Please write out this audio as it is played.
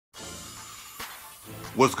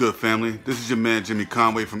What's good, family? This is your man Jimmy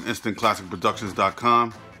Conway from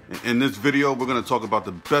InstantClassicProductions.com. And in this video, we're going to talk about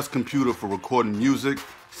the best computer for recording music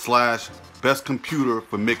 / best computer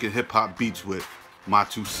for making hip-hop beats with. My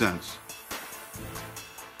 2 cents.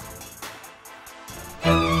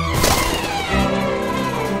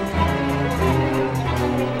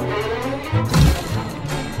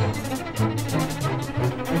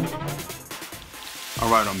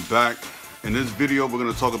 Alright, I'm back. In this video, we're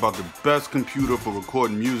going to talk about the best computer for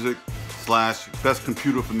recording music / best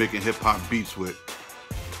computer for making hip-hop beats with.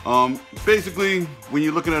 Basically, when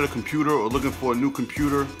you're looking at a computer or looking for a new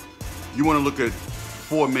computer, you want to look at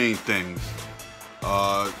 4 main things.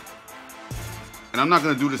 And I'm not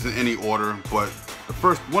going to do this in any order, but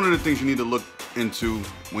one of the things you need to look into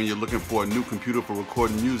when you're looking for a new computer for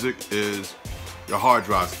recording music is your hard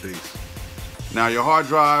drive space. Now, your hard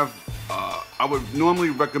drive, I would normally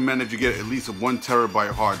recommend that you get at least a 1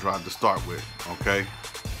 terabyte hard drive to start with, okay?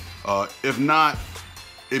 If not,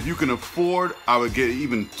 if you can afford, I would get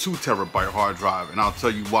even 2 terabyte hard drive, and I'll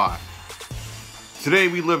tell you why. Today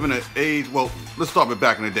we live in an age, well, let's start with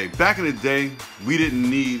back in the day. Back in the day, we didn't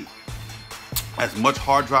need as much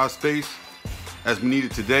hard drive space as we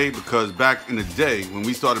needed today, because back in the day when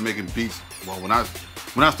we started making beats, well, when I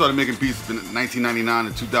started making beats in 1999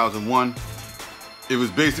 and 2001, it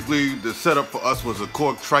was basically, the setup for us was a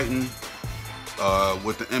Korg Triton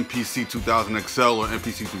with the MPC 2000 XL or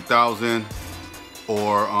MPC 2000,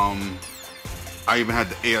 or I even had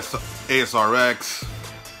the ASRX,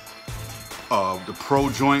 the Pro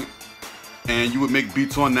joint, and you would make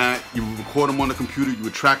beats on that. You would record them on the computer, you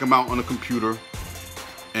would track them out on the computer,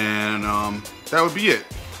 and that would be it.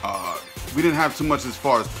 We didn't have too much as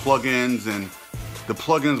far as plugins, and the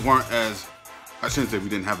plugins weren't as, I shouldn't say we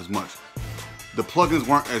didn't have as much. The plugins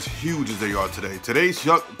weren't as huge as they are today. Today's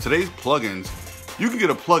plugins, you can get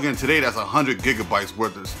a plugin today that's 100 gigabytes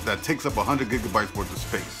worth of, that takes up 100 gigabytes worth of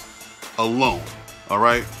space alone. All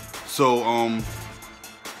right. So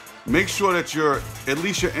make sure that at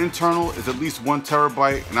least your internal is at least 1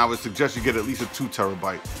 terabyte, and I would suggest you get at least a 2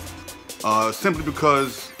 terabyte. Simply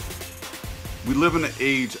because we live in the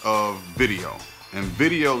age of video, and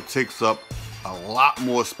video takes up a lot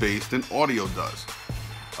more space than audio does.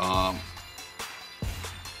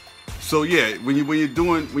 So yeah, when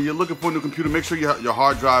you're looking for a new computer, make sure your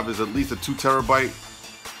hard drive is at least a 2 terabyte,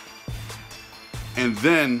 and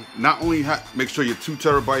then not only make sure you have a 2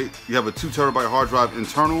 terabyte hard drive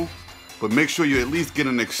internal, but make sure you at least get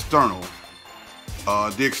an external.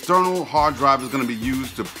 The external hard drive is going to be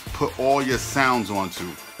used to put all your sounds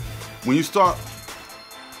onto. When you start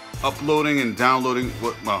uploading and downloading,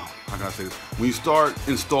 how can I say this? When you start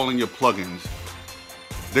installing your plugins,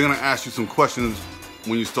 they're going to ask you some questions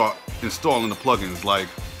when you start installing the plugins, like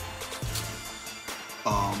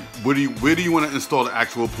where do you want to install the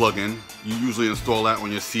actual plugin? You usually install that on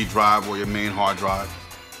your C drive or your main hard drive,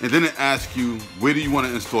 and then it asks you, where do you want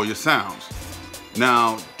to install your sounds?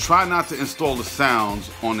 Now, try not to install the sounds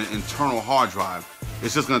on the internal hard drive.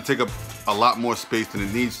 It's just going to take up a lot more space than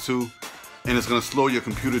it needs to, and it's going to slow your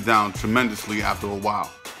computer down tremendously after a while.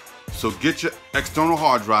 So get your external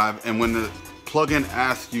hard drive, and when the plugin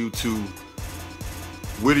asks you to,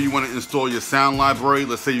 where do you want to install your sound library?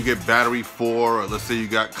 Let's say you get Battery 4, or let's say you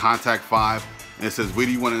got Kontakt 5, and it says, where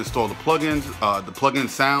do you want to install the plugins, the plugin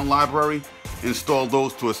sound library? Install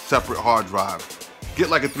those to a separate hard drive.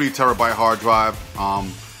 Get like a 3 terabyte hard drive.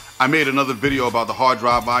 I made another video about the hard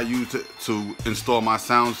drive I use to install my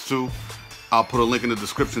sounds to. I'll put a link in the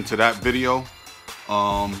description to that video.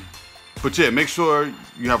 But yeah, make sure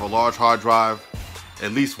you have a large hard drive,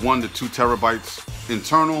 at least 1 to 2 terabytes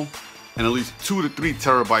internal, and at least 2 to 3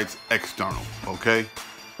 terabytes external, okay?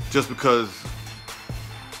 Just because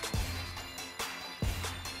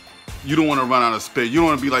you don't want to run out of space. You don't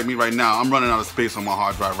want to be like me right now. I'm running out of space on my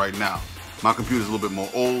hard drive right now. My computer's a little bit more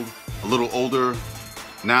a little older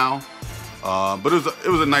now. But it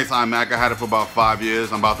was a nice iMac. I had it for about 5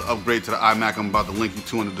 years. I'm about to upgrade to the iMac I'm about to link you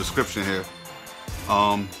to in the description here.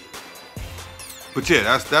 But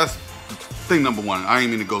yeah, that's thing number 1. I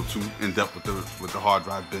ain't mean to go too in depth with the hard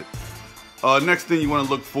drive bit. Next thing you want to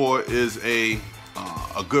look for is a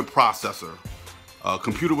good processor. A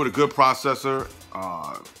computer with a good processor.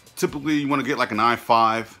 Typically, you want to get like an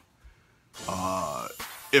i5.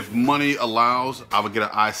 If money allows, I would get an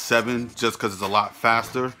i7 just because it's a lot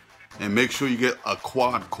faster. And make sure you get a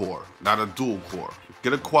quad core, not a dual core.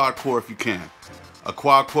 Get a quad core if you can. A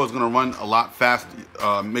quad core is going to run a lot faster,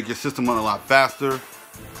 make your system run a lot faster.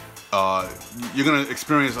 You're going to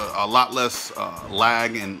experience a lot less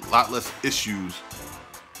lag and a lot less issues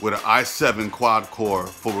with an i7 quad core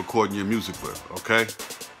for recording your music with, okay?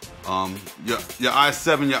 Your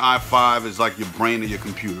i7, your i5 is like your brain of your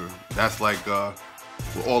computer. That's like where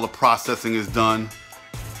all the processing is done.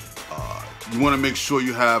 You want to make sure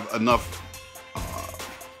you have enough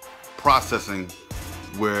processing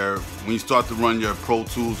where when you start to run your Pro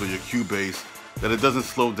Tools or your Cubase, that it doesn't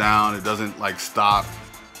slow down, it doesn't like stop,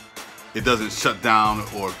 it doesn't shut down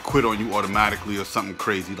or quit on you automatically or something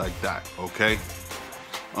crazy like that, okay?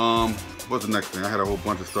 What's the next thing? I had a whole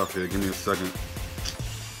bunch of stuff here. Give me a second.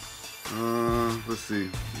 Let's see.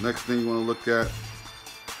 Next thing you want to look at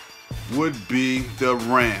would be the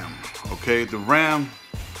RAM, okay? The RAM,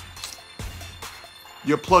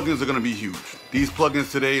 your plugins are going to be huge. These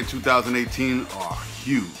plugins today in 2018 are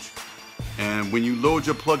huge. And when you load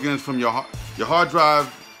your plugins from your hard drive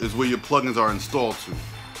is where your plugins are installed to.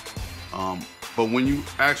 But when you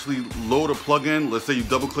actually load a plugin, let's say you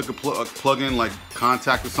double click a plugin like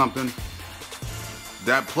Kontakt or something,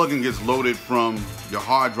 that plugin gets loaded from your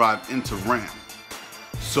hard drive into RAM.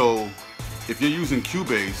 So if you're using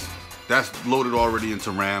Cubase, that's loaded already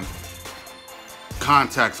into RAM.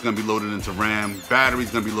 Kontakt's gonna be loaded into RAM.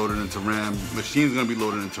 Battery's gonna be loaded into RAM. Machine's gonna be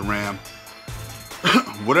loaded into RAM.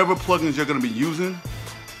 Whatever plugins you're gonna be using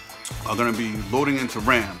are gonna be loading into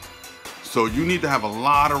RAM. So you need to have a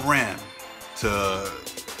lot of RAM to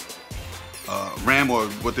RAM, or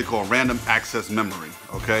what they call random access memory,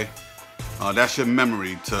 okay? That's your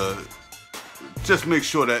memory to just make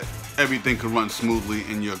sure that everything can run smoothly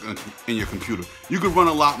in your computer. You could run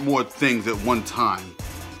a lot more things at one time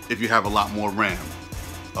if you have a lot more RAM.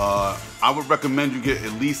 I would recommend you get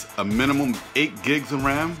at least a minimum 8 gigs of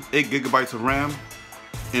RAM, 8 gigabytes of RAM.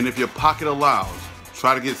 And if your pocket allows,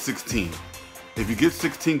 try to get 16. If you get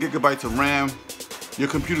 16 gigabytes of RAM, your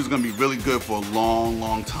computer's gonna be really good for a long,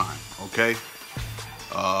 long time, okay?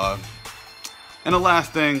 And the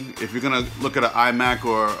last thing, if you're gonna look at an iMac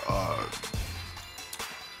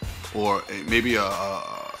or maybe a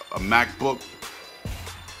MacBook,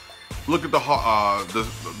 look at the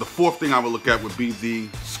fourth thing I would look at would be the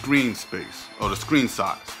screen space or the screen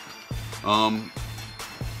size.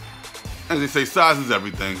 As they say, size is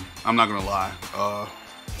everything. I'm not gonna lie.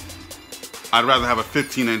 I'd rather have a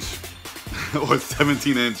 15-inch or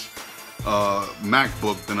 17-inch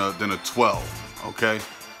MacBook than a 12. Okay.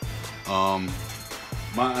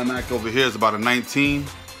 My iMac over here is about a 19.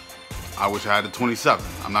 I wish I had a 27.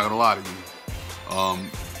 I'm not gonna lie to you.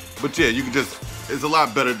 But yeah, you can just. It's a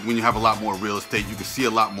lot better when you have a lot more real estate. You can see a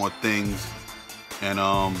lot more things. And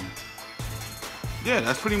yeah,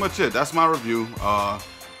 that's pretty much it. That's my review.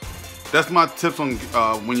 That's my tips on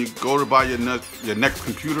when you go to buy your next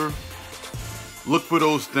computer. Look for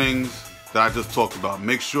those things that I just talked about.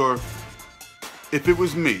 Make sure, if it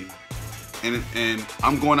was me, and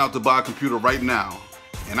I'm going out to buy a computer right now,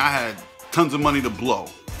 and I had tons of money to blow,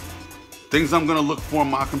 things I'm gonna look for in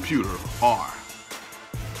my computer are,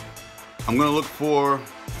 I'm gonna look for,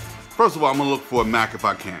 first of all, I'm gonna look for a Mac if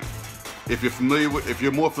I can. If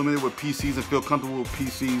you're more familiar with PCs and feel comfortable with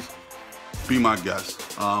PCs, be my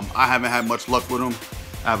guest. I haven't had much luck with them.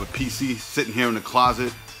 I have a PC sitting here in the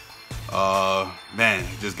closet. Man,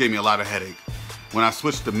 it just gave me a lot of headache. When I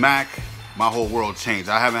switched to Mac, my whole world changed.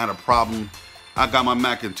 I haven't had a problem. I got my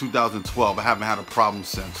Mac in 2012. I haven't had a problem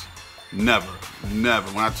since. Never. When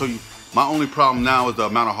I tell you, my only problem now is the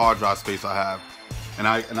amount of hard drive space I have. And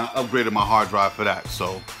I upgraded my hard drive for that.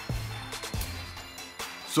 So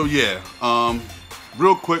yeah.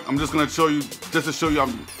 Real quick, I'm just gonna show you, just to show you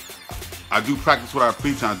I do practice what I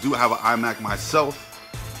preach, and I do have an iMac myself.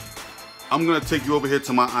 I'm gonna take you over here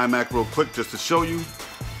to my iMac real quick just to show you.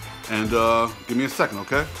 And give me a second,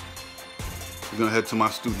 okay? We're gonna head to my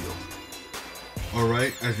studio. All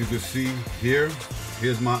right, as you can see here,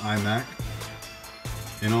 here's my iMac.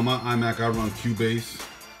 And on my iMac, I run Cubase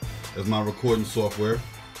as my recording software.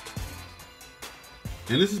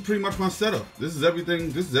 And this is pretty much my setup. This is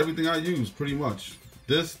everything I use, pretty much.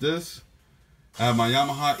 This. I have my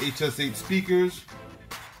Yamaha HS8 speakers.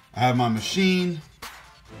 I have my machine.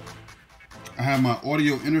 I have my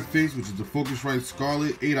audio interface, which is the Focusrite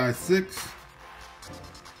Scarlett 8i6.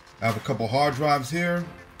 I have a couple hard drives here.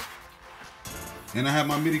 And I have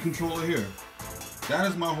my MIDI controller here. That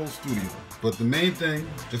is my whole studio. But the main thing,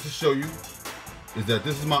 just to show you, is that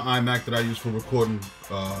this is my iMac that I use for recording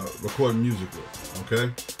music with,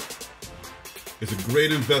 okay? It's a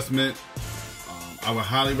great investment. I would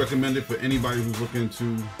highly recommend it for anybody who's looking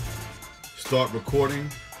to start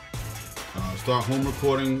recording, start home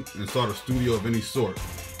recording, and start a studio of any sort.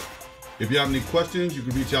 If you have any questions, you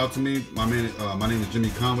can reach out to me. My name is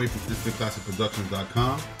Jimmy Conway from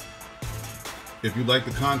InstantClassicProductions.com. If you like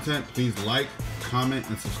the content, please like, comment,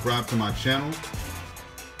 and subscribe to my channel.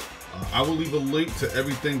 I will leave a link to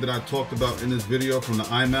everything that I talked about in this video from the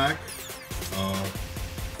iMac.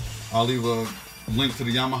 I'll leave a link to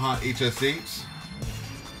the Yamaha HS8s.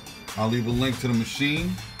 I'll leave a link to the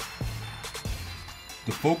machine,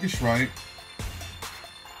 the Focusrite,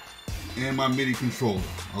 and my MIDI controller.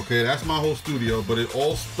 Okay, that's my whole studio, but it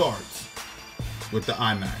all starts with the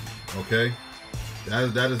iMac. Okay,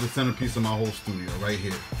 that is the centerpiece of my whole studio right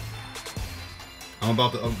here. I'm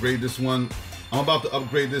about to upgrade this one. I'm about to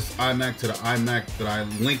upgrade this iMac to the iMac that I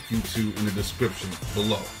link you to in the description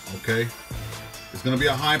below. Okay, it's gonna be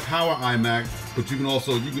a high power iMac, but you can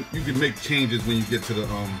also you can make changes when you get to the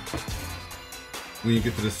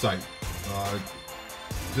site.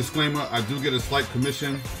 Disclaimer: I do get a slight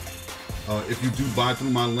commission if you do buy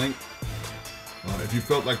through my link. If you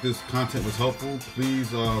felt like this content was helpful,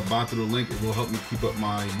 please buy through the link. It will help me keep up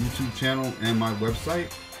my YouTube channel and my website,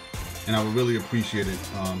 and I would really appreciate it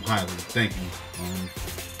highly. Thank you.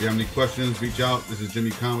 If you have any questions, reach out. This is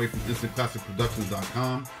Jimmy Conway from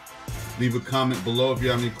InstantClassicProductions.com. Leave a comment below if you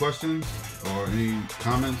have any questions or any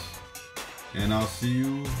comments, and I'll see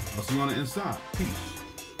you on the inside. Peace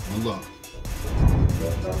and love.